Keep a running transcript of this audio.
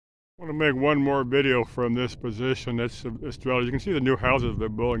I want to make one more video from this position. That's Australia. You can see the new houses they're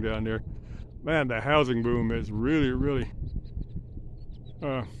building down there. Man, the housing boom is really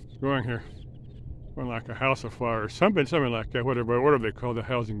going here. Going like a house of fire, something like that. Whatever they call the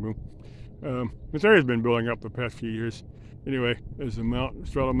housing boom. This area's been building up the past few years. Anyway, there's the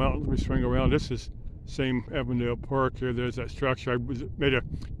Australia Mountains. We swing around. This is same Avondale Park here. There's that structure. I made a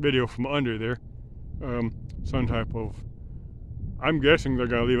video from under there. Some type of, I'm guessing they're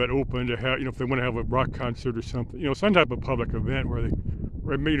going to leave it open to have, if they want to have a rock concert or something, some type of public event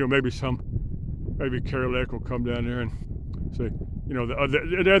where maybe Carrie Lake will come down there and say,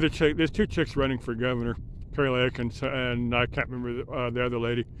 the other chick, there's two chicks running for governor, Carrie Lake and I can't remember the other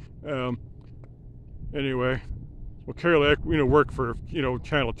lady. Anyway, well, Carrie Lake, worked for,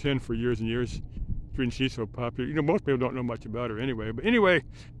 Channel 10 for years and years. She's so popular. Most people don't know much about her anyway. But anyway,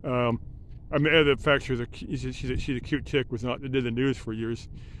 the fact she's a cute chick did the news for years.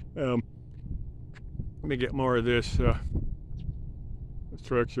 Let me get more of this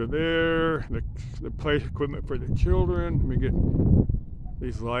structure there. The play equipment for the children. Let me get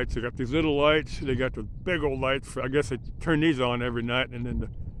these lights. They got these little lights. They got the big old lights. I guess they turn these on every night, and then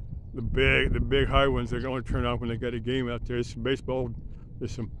the big high ones they can only turn on when they got a game out there. There's some baseball.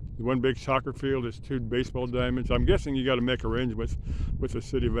 There's one big soccer field. There's two baseball diamonds. I'm guessing you got to make arrangements with the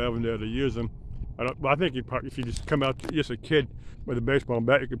city of Avondale to use them. I think if you just come out just a kid with a baseball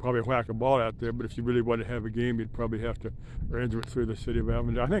bat, you could probably whack a ball out there. But if you really want to have a game, you'd probably have to arrange it through the city of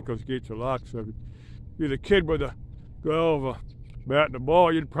Avondale. I think those gates are locked. So if you're the kid with a glove, a bat, and a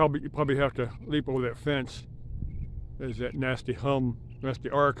ball, you'd probably have to leap over that fence. There's that nasty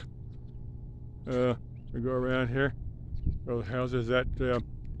arc. We go around here. Those houses, that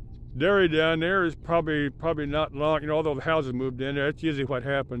dairy down there is probably not long. Although the houses moved in there, that's usually what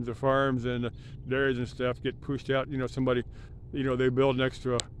happens. The farms and the dairies and stuff get pushed out. Somebody, they build next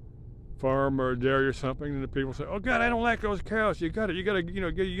to a farm or a dairy or something, and the people say, "Oh God, I don't like those cows. You got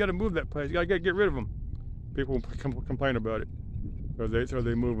to move that place. You got to get rid of them." People complain about it, so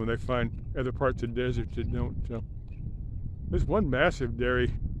they move when they find other parts of the desert that don't. There's one massive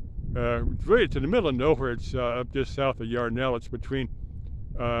dairy. It's in the middle of nowhere. It's up just south of Yarnell. It's between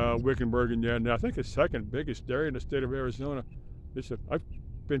Wickenburg and Yarnell. I think it's the second biggest dairy in the state of Arizona. I've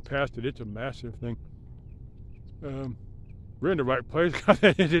been past it. It's a massive thing. We're in the right place.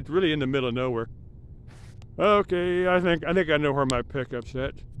 It's really in the middle of nowhere. Okay, I think I know where my pickup's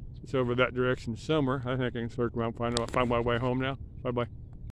at. It's over that direction somewhere. I think I can circle around, find my way home now. Bye bye.